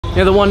You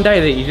know, the one day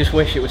that you just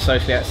wish it was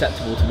socially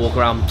acceptable to walk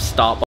around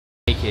stark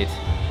naked.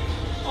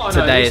 Oh,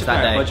 no, today is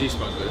that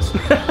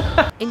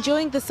day.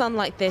 Enjoying the sun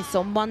like this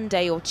on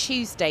Monday or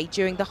Tuesday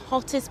during the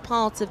hottest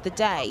part of the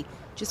day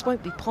just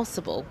won't be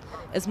possible,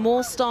 as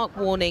more stark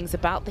warnings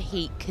about the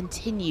heat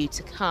continue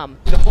to come.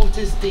 The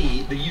hottest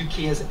day the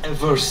UK has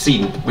ever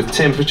seen, with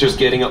temperatures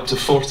getting up to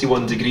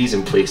 41 degrees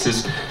in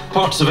places.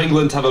 Parts of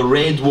England have a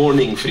red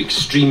warning for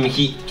extreme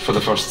heat for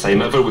the first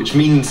time ever, which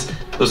means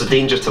there's a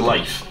danger to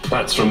life.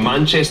 That's from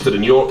Manchester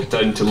and York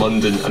down to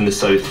London and the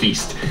South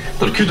East.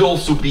 There could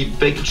also be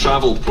big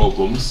travel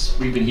problems.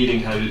 We've been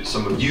hearing how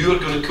some of you are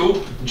going to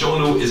cope.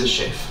 Jono is a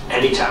chef.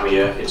 Any time of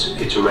year,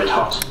 it's a red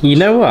hot. You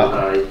know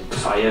what?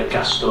 Fire,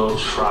 gas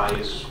stoves,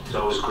 fries, there's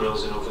always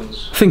grills and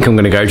ovens. I think I'm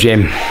going to go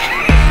gym.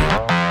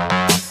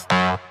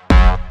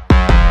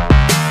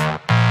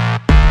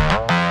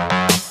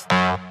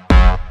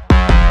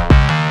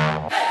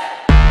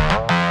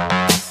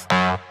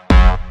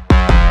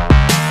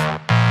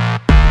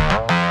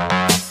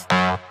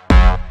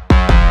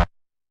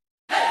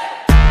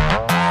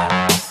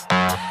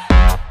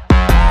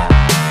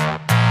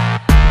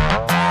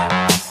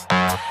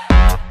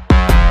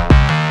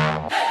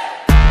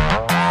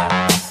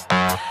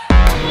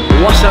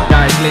 What's up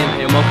guys, Liam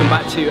here and welcome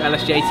back to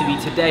LSJ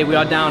TV. Today we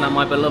are down at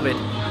my beloved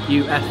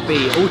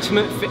UFB,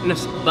 Ultimate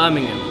Fitness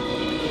Birmingham.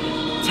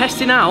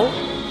 Testing out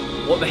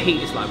what the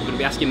heat is like. We're going to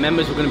be asking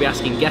members, we're going to be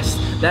asking guests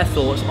their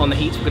thoughts on the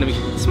heat. We're going to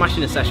be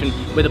smashing a session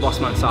with the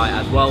Bossman site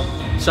as well.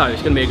 So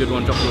it's going to be a good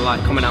one. Drop a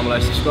like, comment down below,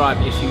 subscribe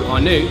if you are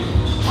new.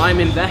 I'm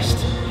in vest,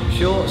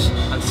 shorts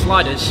and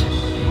sliders.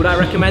 Would I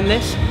recommend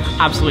this?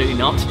 Absolutely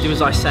not. Do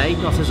as I say,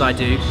 not as I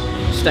do.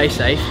 Stay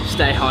safe,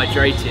 stay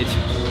hydrated.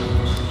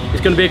 It's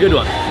going to be a good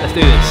one. Let's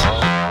do this.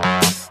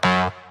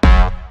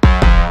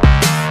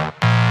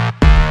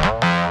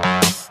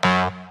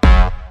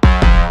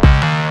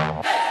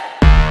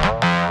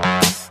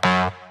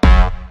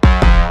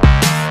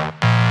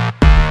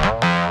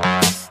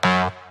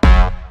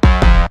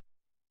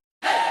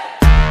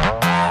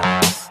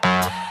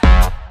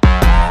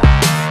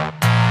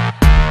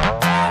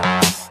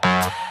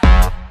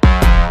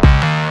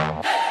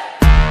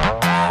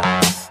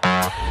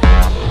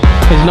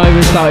 He's not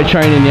even started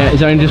training yet,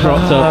 he's only just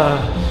rocked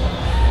up.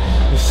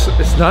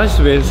 It's nice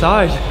to be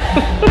inside.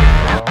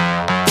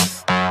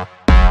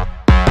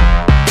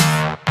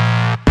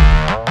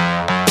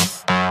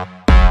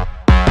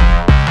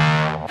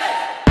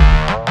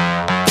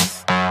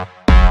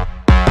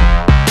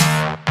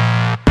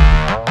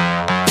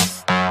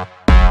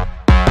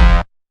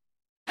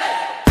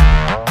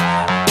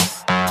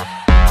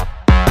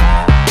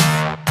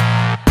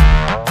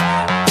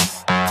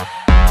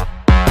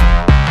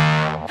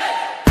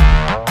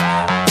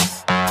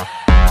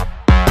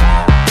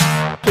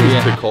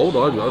 It's too cold,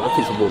 I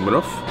think it's warm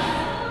enough.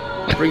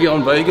 Bring it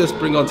on Vegas,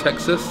 bring on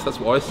Texas, that's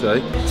what I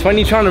say. It's when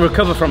you're trying to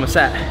recover from a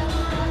set,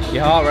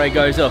 your heart rate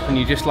goes up and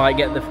you just like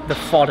get the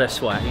fodder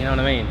sweat, you know what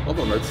I mean? I've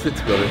not noticed it,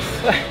 to be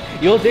honest.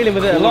 You're dealing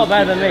with it a lot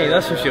better than me,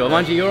 that's for sure.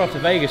 Mind you, you're off to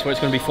Vegas where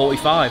it's going to be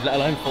 45, let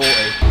alone 40.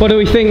 What do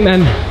we think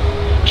then,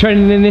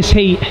 training in this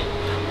heat?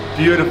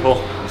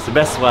 Beautiful. It's the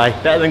best way.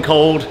 Better than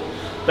cold,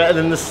 better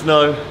than the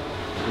snow,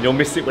 and you'll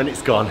miss it when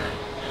it's gone.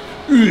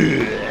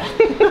 Too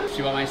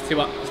hot, mate, it's too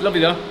hot. It's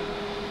lovely though.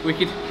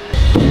 Wicked.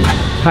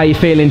 How you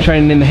feeling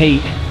training in the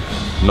heat?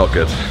 Not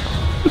good.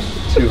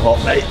 Too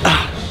hot, mate.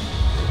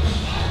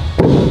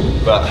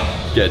 But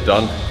get it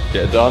done,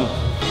 get it done.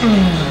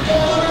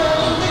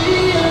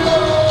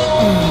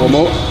 One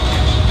more.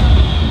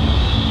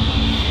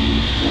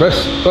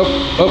 Press, up.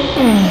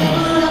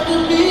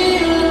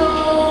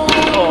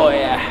 Oh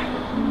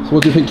yeah. So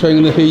what do you think training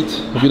in the heat?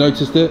 Have you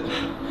noticed it?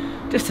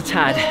 Just a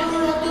tad.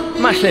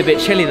 I'm actually a bit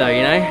chilly though,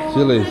 you know?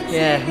 Chilly?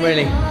 Yeah,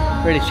 really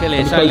chilly.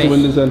 Let's close the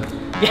windows then.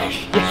 Yeah,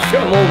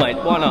 shut them all, mate.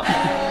 Why not?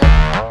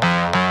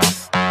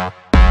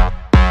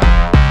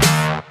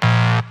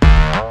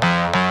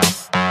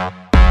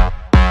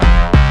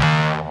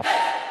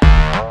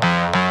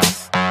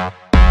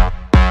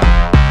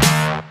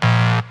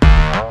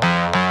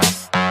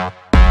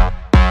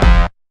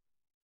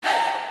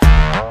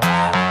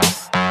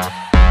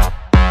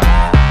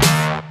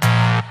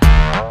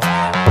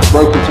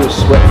 Broke into a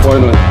sweat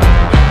finally.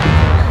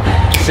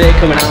 See it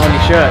coming out on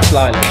your shirt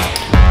slightly.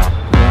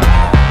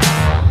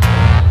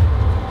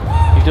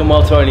 You've done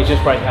well to only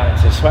just break out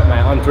into sweat, mate.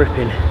 I'm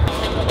dripping.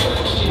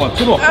 Come on,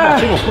 two more,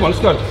 come on, let's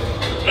go.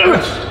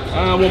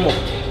 One more.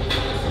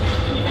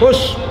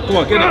 Push. Come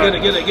on, get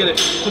it.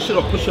 Push it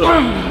up.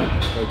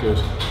 Very good.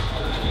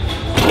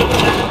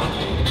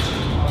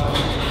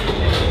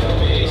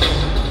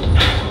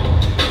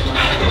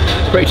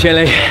 Pretty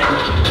chilly.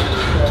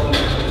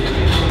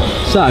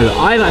 So,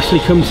 I've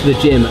actually come to the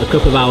gym a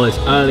couple of hours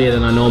earlier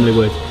than I normally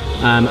would.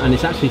 And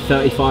it's actually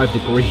 35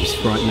 degrees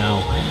right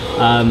now.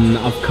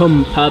 I've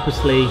come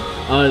purposely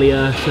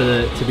earlier so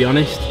that, to be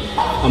honest,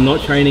 I'm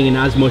not training in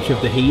as much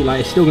of the heat. Like,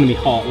 it's still going to be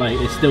hot, like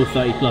it's still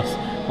 30 plus,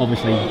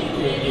 obviously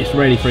it's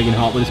really friggin'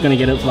 hot, but it's going to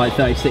get up to like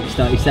 36,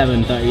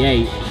 37,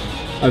 38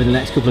 over the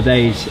next couple of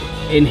days.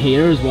 In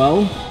here as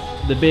well,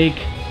 the big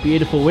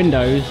beautiful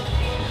windows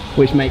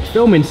which makes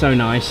filming so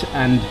nice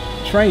and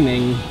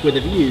training with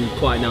a view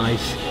quite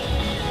nice.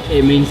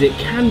 It means it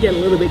can get a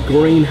little bit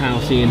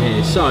greenhousey in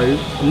here, so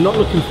I'm not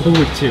looking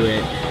forward to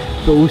it,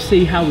 but we'll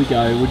see how we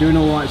go. We're doing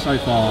all right so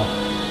far.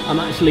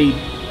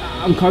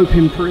 I'm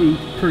coping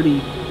pretty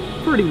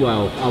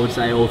well, I would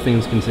say, all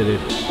things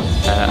considered.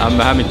 I'm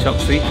Mohammed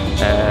Chopsy.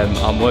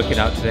 I'm working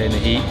out today in the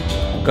heat.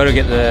 Got to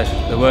get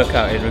the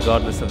workout in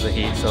regardless of the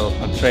heat, so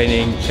I'm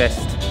training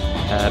chest,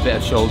 a bit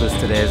of shoulders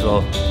today as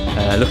well.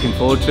 Looking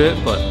forward to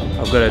it, but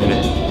I've got to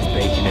admit it's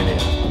baking in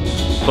here.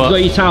 But You've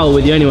got your towel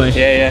with you anyway?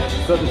 Yeah,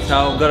 got the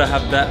towel, got to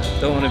have that.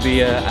 Don't want to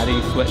be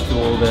adding sweat to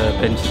all the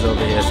benches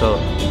over here, so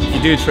if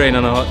you do train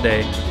on a hot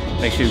day,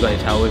 make sure you've got your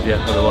towel with you,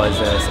 otherwise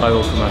Si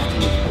will come after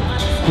you.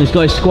 He's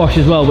got his squash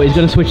as well, but he's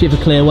going to switch it for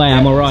clear way,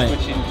 am I right?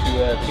 Switching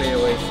to clear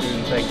way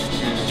soon,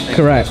 thanks to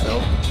Correct.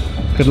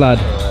 myself. Good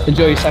lad.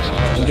 Enjoy your session.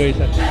 Enjoy your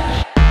session.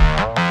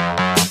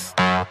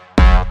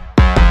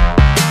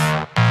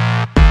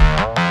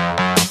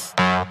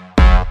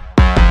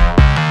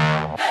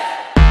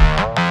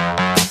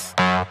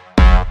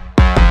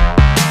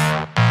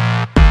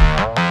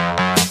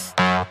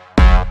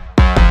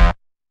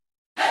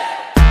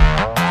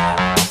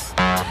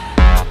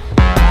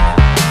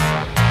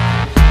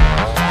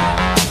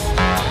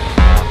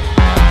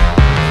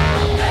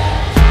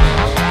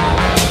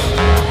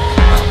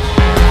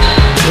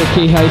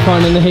 How you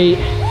finding the heat?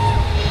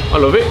 I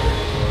love it.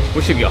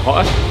 We should get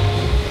hotter.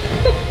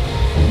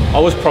 I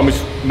was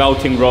promised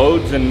melting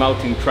roads and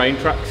melting train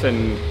tracks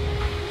and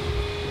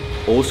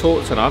all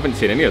sorts, and I haven't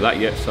seen any of that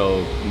yet,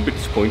 so I'm a bit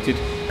disappointed.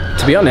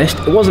 To be honest,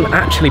 it wasn't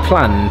actually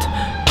planned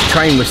to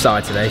train with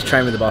Si today, to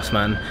train with the boss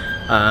man.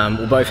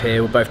 We're both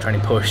here, we're both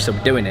training push, so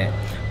we're doing it.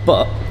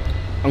 But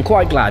I'm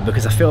quite glad,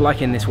 because I feel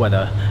like in this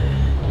weather,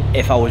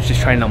 if I was just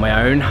training on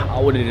my own,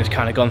 I would have just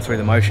kind of gone through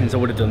the motions. I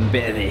would have done a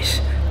bit of this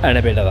and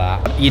a bit of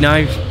that. You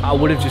know, I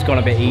would have just gone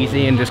a bit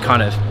easy and just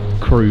kind of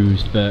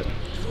cruised, but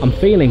I'm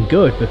feeling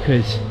good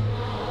because,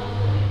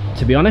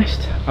 to be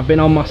honest, I've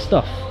been on my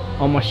stuff,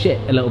 on my shit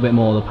a little bit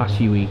more the past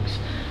few weeks.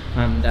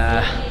 And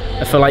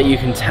I feel like you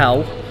can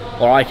tell,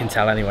 or I can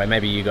tell anyway,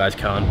 maybe you guys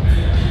can't,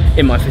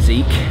 in my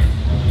physique,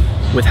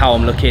 with how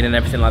I'm looking and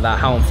everything like that,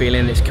 how I'm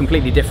feeling, it's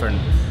completely different.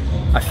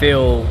 I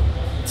feel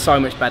so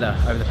much better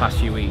over the past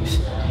few weeks,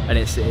 and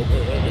it's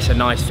a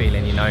nice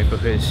feeling, you know,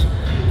 because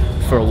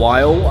for a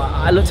while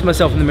I looked at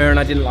myself in the mirror and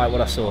I didn't like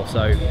what I saw.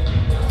 So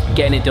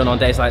getting it done on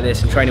days like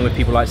this and training with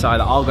people like Si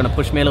that are going to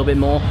push me a little bit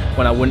more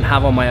when I wouldn't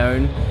have on my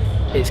own,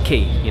 it's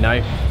key, you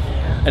know.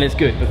 And it's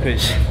good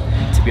because,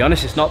 to be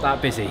honest, it's not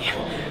that busy.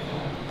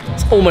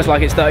 It's almost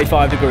like it's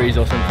 35 degrees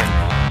or something.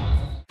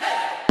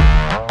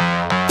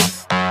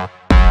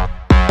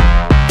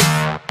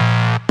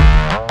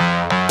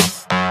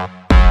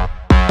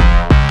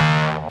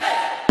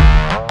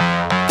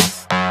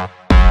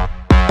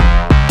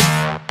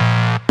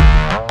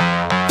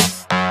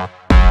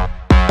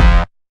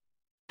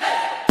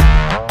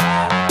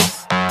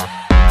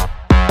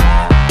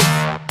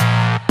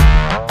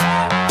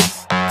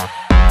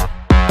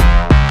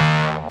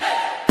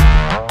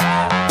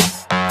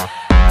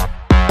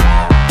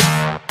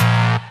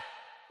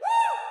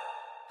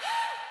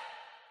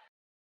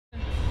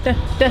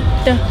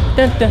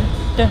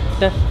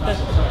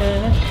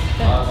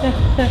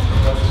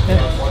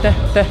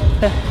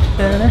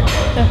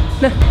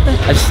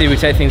 I just see we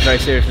take things very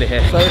seriously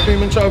here. So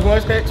cream and show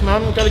voice cakes,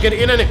 man. We've got to get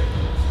it in, innit?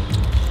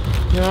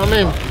 You know what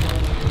I mean?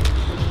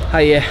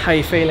 How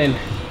you feeling?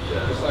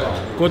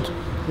 Good.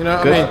 You know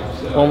what Good.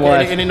 I mean? One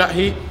word. Getting it in that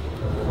heat.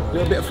 A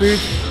little bit of food,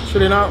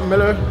 chilling out,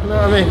 mellow. You know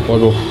what I mean?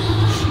 Waggle.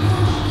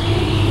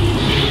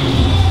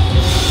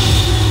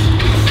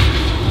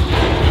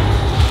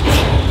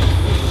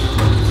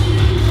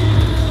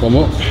 One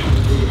more.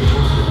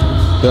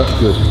 Yeah,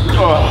 good.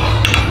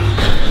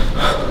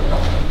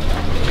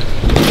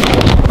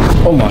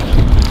 Oh my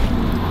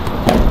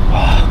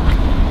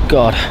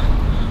God,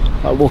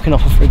 like walking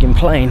off a friggin'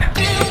 plane.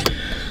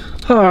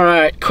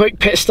 Alright, quick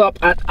pit stop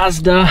at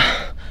Asda.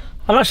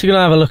 I'm actually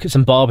gonna have a look at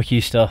some barbecue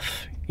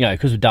stuff, you know,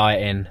 because we're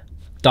dieting.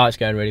 Diet's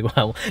going really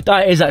well.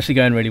 Diet is actually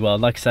going really well.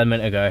 Like I said a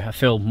minute ago, I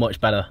feel much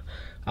better.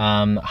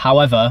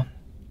 However,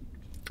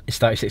 it's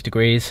 36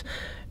 degrees.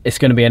 It's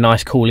going to be a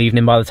nice cool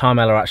evening by the time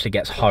Ella actually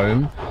gets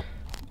home.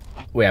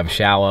 We have a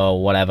shower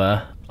or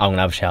whatever. I'm going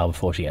to have a shower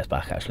before she gets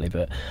back actually,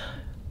 but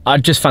I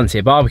just fancy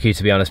a barbecue,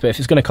 to be honest. But if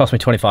it's going to cost me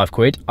 25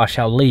 quid, I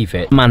shall leave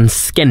it. Man's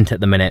skint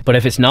at the minute. But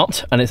if it's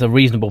not, and it's a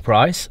reasonable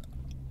price,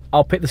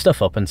 I'll pick the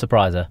stuff up and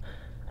surprise her.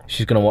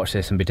 She's going to watch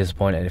this and be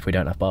disappointed if we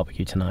don't have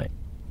barbecue tonight.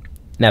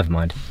 Never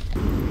mind.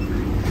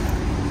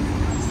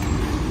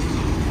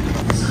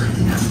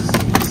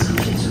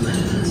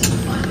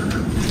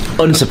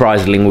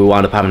 Unsurprisingly, we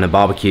wound up having a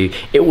barbecue.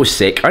 It was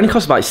sick. It only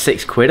cost about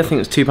 6 quid. I think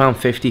it was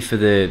 £2.50 for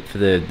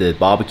the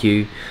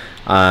barbecue.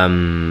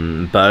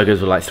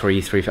 Burgers were like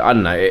three. I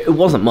don't know. It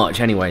wasn't much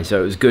anyway,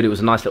 so it was good. It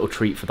was a nice little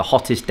treat for the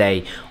hottest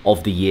day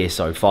of the year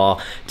so far.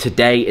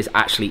 Today is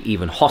actually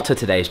even hotter.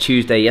 Today is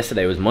Tuesday.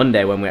 Yesterday was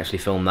Monday when we actually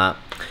filmed that.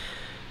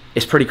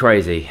 It's pretty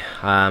crazy.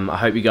 I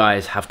hope you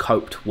guys have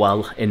coped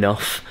well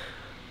enough,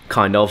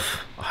 kind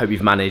of. I hope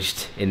you've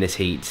managed in this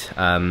heat.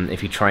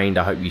 If you trained,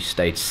 I hope you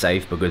stayed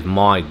safe, because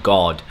my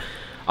God,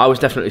 I was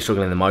definitely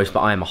struggling the most, but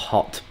I am a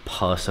hot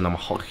person, I'm a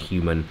hot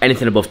human.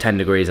 Anything above 10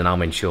 degrees and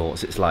I'm in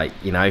shorts, it's like,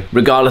 you know.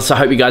 Regardless, I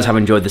hope you guys have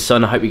enjoyed the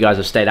sun. I hope you guys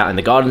have stayed out in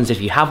the gardens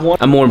if you have one.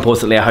 And more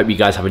importantly, I hope you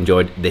guys have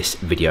enjoyed this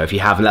video. If you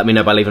haven't, let me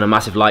know by leaving a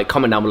massive like,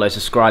 comment down below,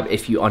 subscribe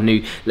if you are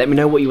new. Let me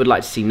know what you would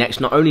like to see next.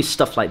 Not only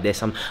stuff like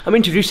this, I'm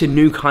introducing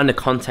new kind of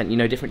content, you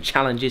know, different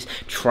challenges,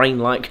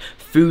 train-like,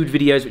 food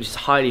videos, which is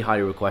highly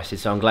requested.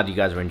 So I'm glad you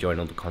guys are enjoying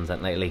all the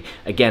content lately.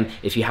 Again,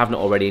 if you have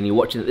not already and you're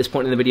watching at this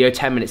point in the video,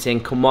 10 minutes in,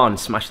 come on,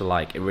 smash the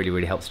like. It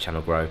really helps the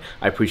channel grow.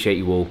 I appreciate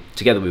you all.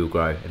 Together we will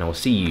grow, and I will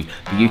see you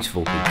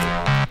beautiful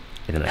people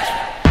in the next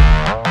one.